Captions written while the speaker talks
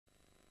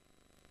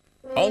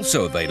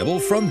Also available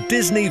from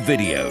Disney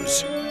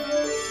Videos.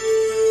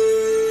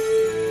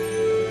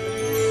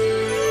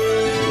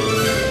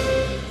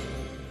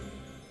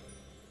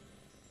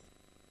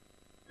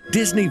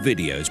 Disney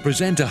Videos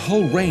present a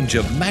whole range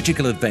of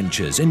magical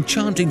adventures,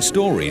 enchanting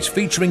stories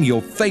featuring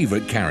your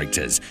favorite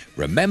characters.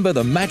 Remember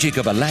the magic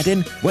of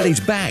Aladdin? Well, he's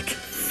back.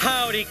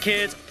 Howdy,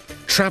 kids.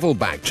 Travel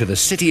back to the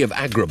city of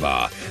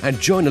Agrabah and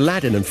join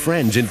Aladdin and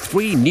friends in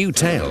 3 new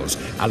tales.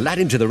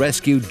 Aladdin to the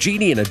rescue,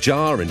 Genie in a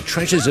jar, and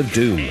Treasures of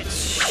Doom.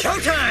 It's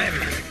showtime!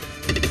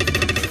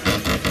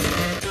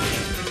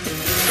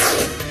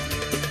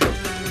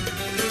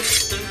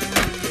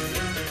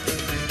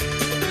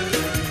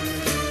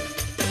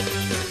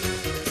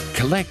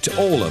 Collect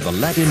all of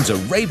Aladdin's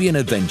Arabian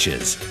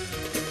adventures.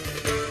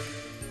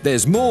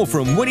 There's more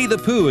from Winnie the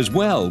Pooh as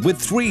well,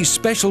 with 3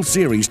 special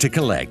series to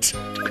collect.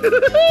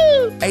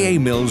 A.A.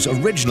 Milne's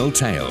original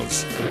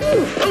tales.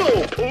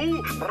 Hello,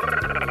 Pooh!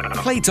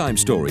 Playtime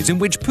stories in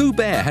which Pooh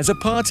Bear has a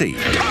party.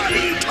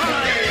 Party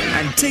time!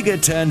 And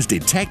Tigger turns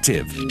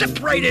detective.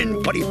 Step right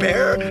in, Buddy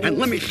Bear, and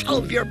let me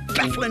solve your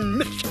baffling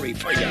mystery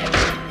for you.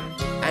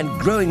 And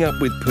Growing Up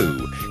with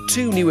Pooh,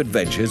 2 new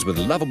adventures with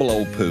lovable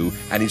old Pooh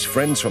and his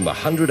friends from the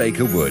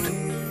 100-Acre Wood.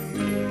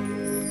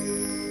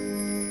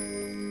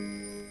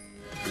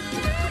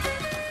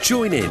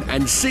 Join in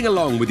and sing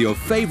along with your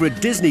favorite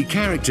Disney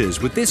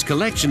characters with this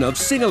collection of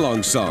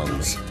sing-along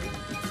songs.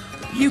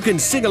 You can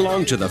sing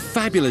along to the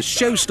fabulous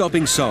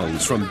show-stopping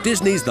songs from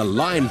Disney's The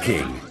Lion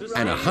King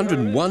and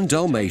 101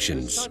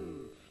 Dalmatians.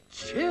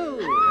 Chill,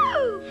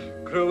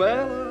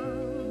 Cruella,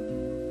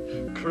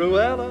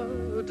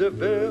 Cruella de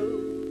Vil.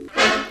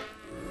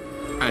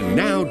 And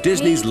now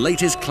Disney's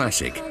latest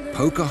classic,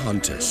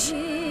 Pocahontas,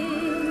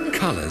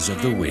 Colors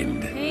of the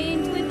Wind.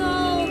 Paint with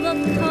all the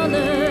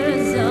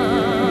colors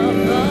of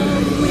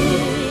the wind.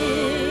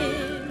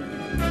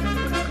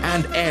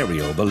 And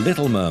Ariel, the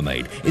Little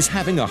Mermaid, is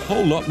having a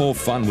whole lot more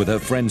fun with her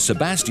friends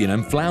Sebastian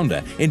and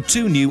Flounder in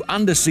 2 new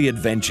undersea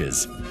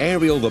adventures,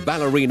 Ariel the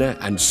Ballerina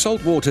and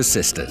Saltwater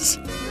Sisters.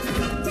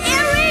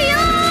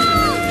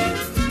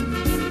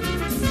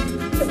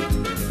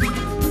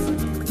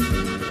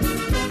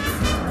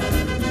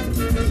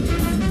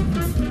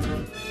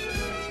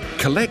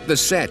 Collect the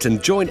set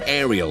and join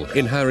Ariel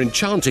in her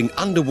enchanting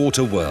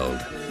underwater world.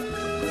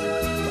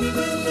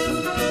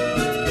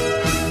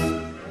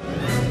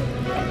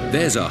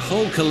 There's a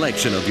whole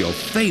collection of your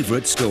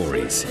favorite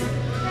stories.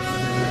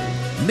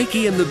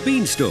 Mickey and the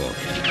Beanstalk,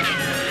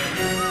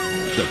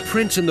 The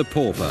Prince and the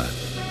Pauper,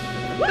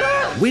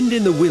 Wind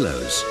in the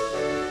Willows,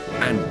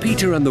 and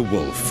Peter and the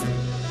Wolf.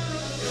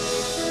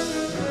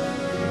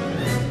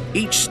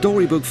 Each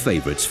Storybook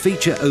favorites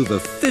feature over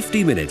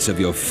 50 minutes of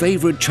your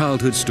favorite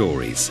childhood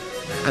stories.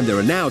 And there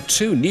are now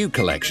 2 new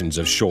collections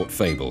of short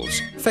fables,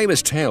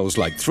 famous tales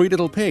like 3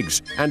 Little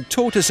Pigs and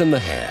Tortoise and the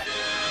Hare.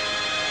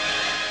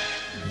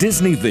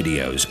 Disney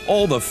Videos,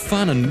 all the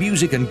fun and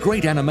music and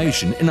great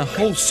animation in a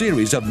whole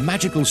series of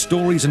magical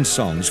stories and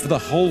songs for the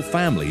whole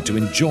family to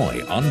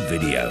enjoy on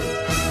video.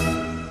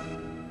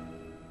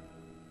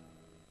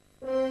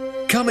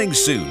 Coming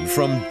soon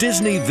from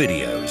Disney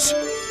Videos.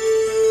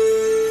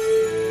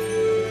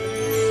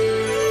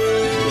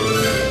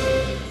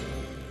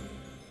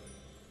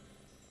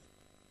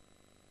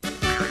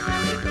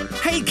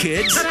 Hey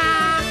kids!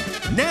 Ta-da!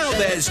 Now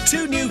there's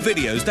 2 new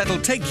videos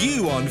that'll take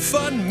you on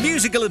fun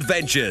musical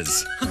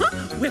adventures.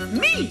 With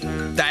me?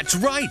 That's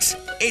right!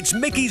 It's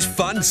Mickey's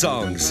Fun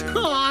Songs.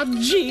 Aw,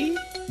 gee.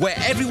 Where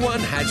everyone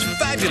has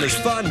fabulous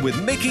fun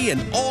with Mickey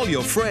and all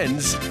your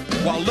friends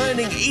while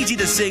learning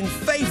easy-to-sing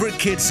favorite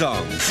kid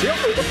songs.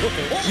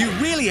 You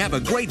really have a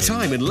great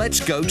time in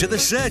Let's Go to the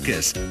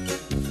Circus,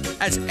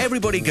 as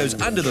everybody goes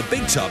under the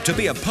big top to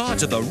be a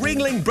part of the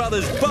Ringling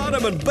Brothers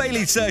Barnum and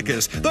Bailey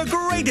Circus, the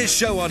greatest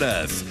show on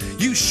earth.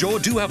 You sure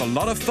do have a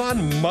lot of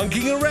fun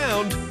monkeying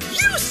around.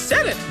 You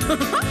said it!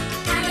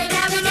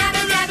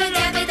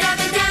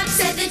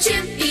 Said the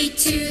chimpy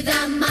to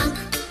the monk.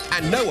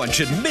 And no one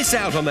should miss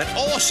out on that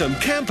awesome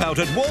campout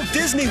at Walt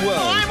Disney World.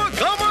 I'm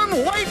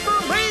a-comin', wait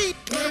for me!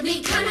 We'll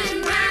be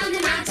coming round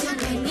the mountain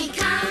when we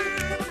come.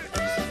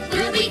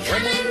 We'll be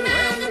coming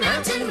round the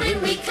mountain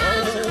when we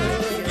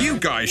come. You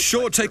guys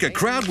sure take a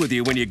crowd with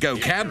you when you go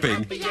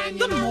camping.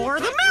 The more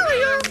the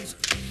merrier!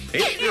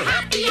 If you're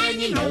happy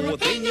and you know it,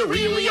 then you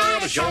really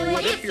ought to show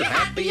it. If you're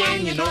happy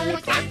and you know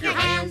it, clap your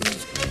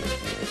hands.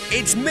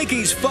 It's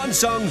Mickey's Fun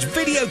Songs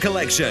video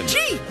collection.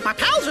 Gee, my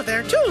pals are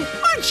there too,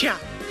 aren't ya?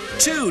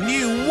 2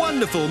 new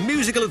wonderful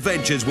musical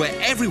adventures where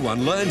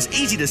everyone learns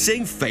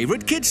easy-to-sing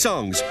favorite kid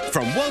songs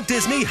from Walt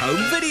Disney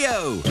Home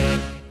Video.